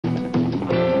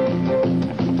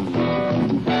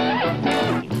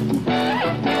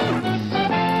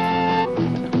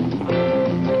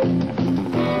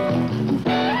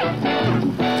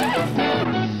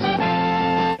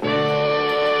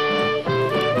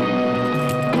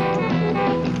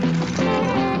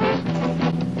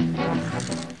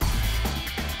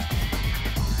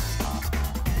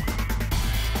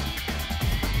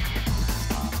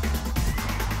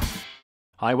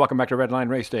Hi, welcome back to Redline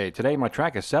Race Day. Today my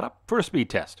track is set up for a speed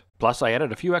test. Plus I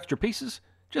added a few extra pieces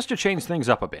just to change things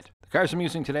up a bit. The cars I'm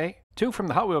using today, two from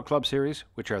the Hot Wheel Club series,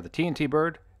 which are the TNT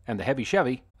Bird and the heavy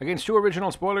Chevy, against two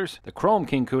original spoilers, the Chrome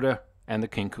King Kuda and the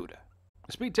King Kuda.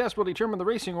 The speed test will determine the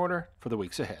racing order for the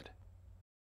weeks ahead.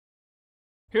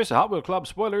 Here's the Hot Wheel Club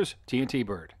spoilers TNT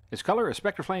Bird. Its color is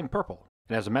Spectraflame purple.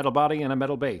 It has a metal body and a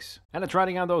metal base, and it's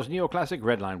riding on those neoclassic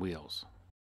Redline wheels.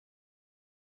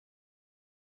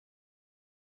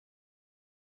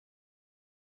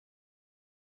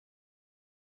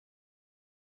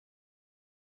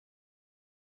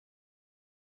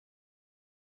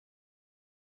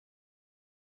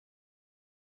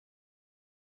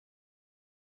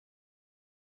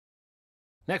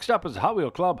 Next up is the Hot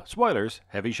Wheel Club Spoilers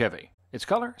Heavy Chevy. Its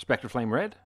color, Spectraflame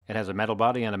red. It has a metal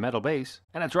body and a metal base,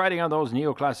 and it's riding on those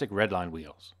neoclassic Redline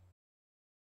wheels.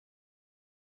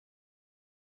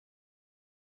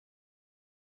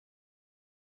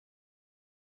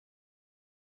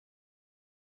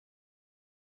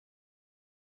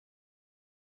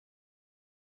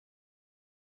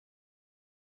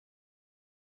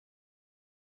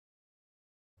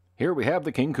 Here we have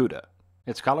the King Kuda.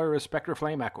 Its color is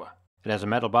Spectraflame aqua. It has a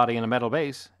metal body and a metal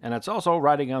base, and it's also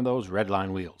riding on those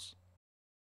Redline wheels.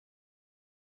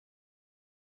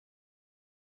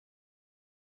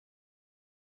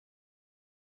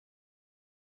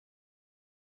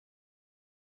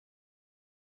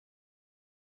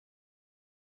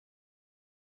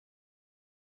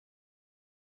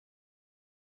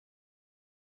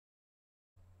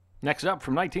 Next up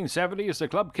from 1970 is the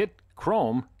Club Kit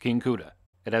Chrome King Kuda.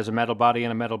 It has a metal body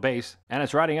and a metal base, and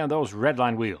it's riding on those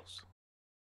Redline wheels.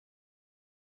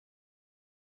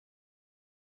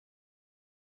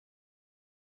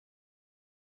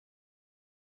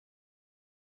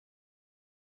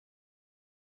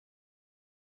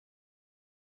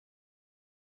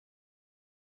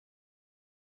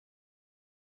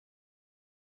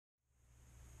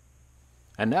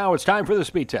 And now it's time for the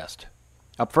speed test.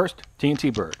 Up first,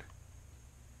 TNT Bird.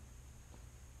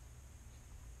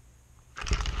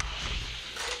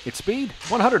 Its speed,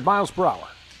 100 miles per hour.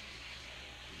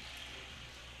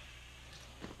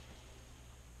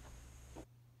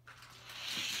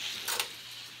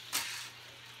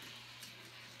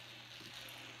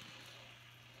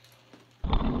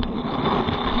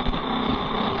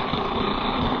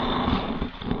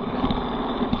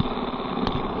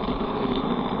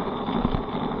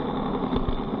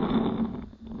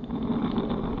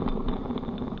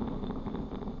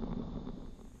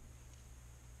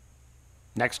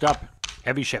 Next up,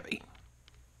 heavy Chevy.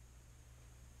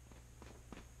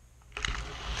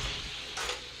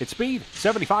 Its speed,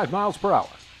 75 miles per hour.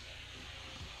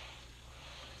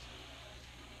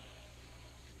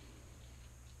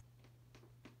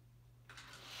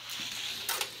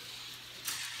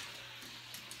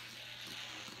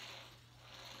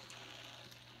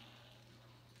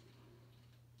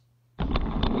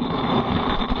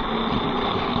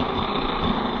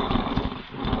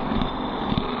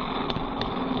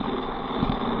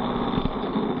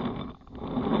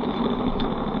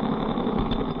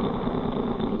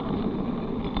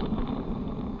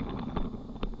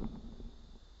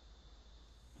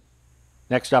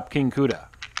 Next up, King Kuda,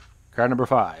 car number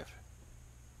 5.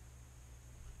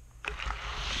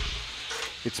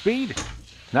 Its speed,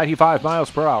 95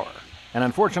 miles per hour, and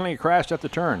unfortunately it crashed at the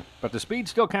turn, but the speed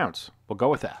still counts. We'll go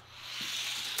with that.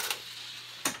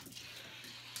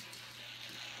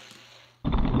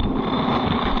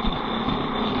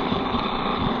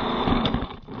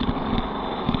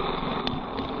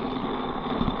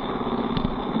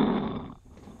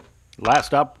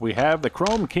 Last up, we have the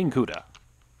Chrome King Kuda.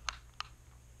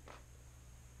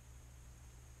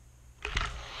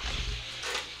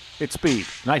 Its speed,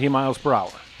 90 miles per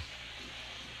hour.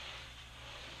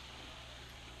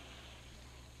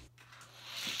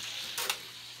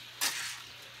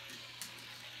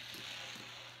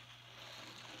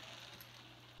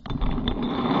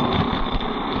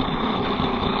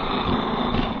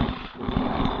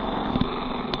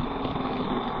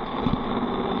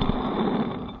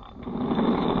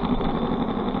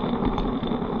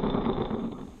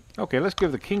 Okay, let's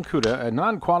give the King Kuda a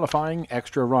non-qualifying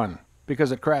extra run,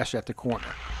 because it crashed at the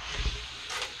corner.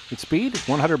 Its speed,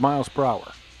 100 miles per hour.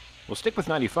 We'll stick with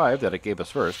 95 that it gave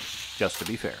us first, just to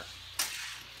be fair.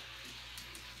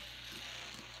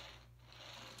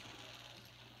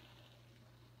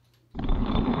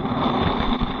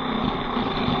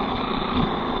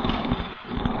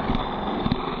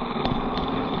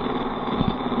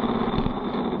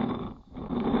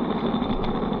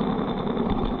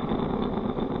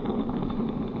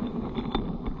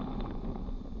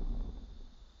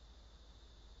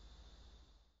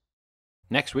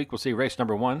 Next week we'll see race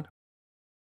number 1,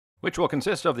 which will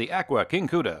consist of the Aqua King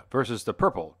Kuda versus the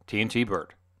purple TNT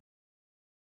Bird.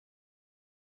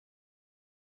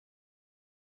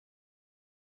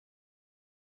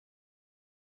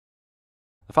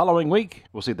 The following week,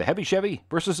 we'll see the heavy Chevy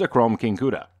versus the Chrome King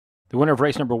Kuda. The winner of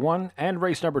race number 1 and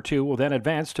race number 2 will then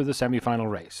advance to the semifinal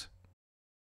race.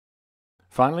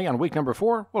 Finally, on week number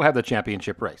 4, we'll have the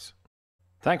championship race.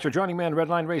 Thanks for joining me on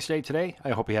Redline Race Day today.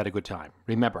 I hope you had a good time.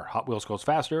 Remember, Hot Wheels goes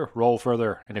faster, roll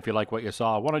further, and if you like what you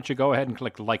saw, why don't you go ahead and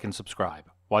click like and subscribe.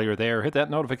 While you're there, hit that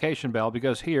notification bell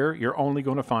because here you're only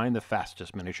going to find the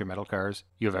fastest miniature metal cars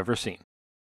you've ever seen.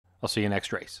 I'll see you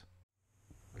next race.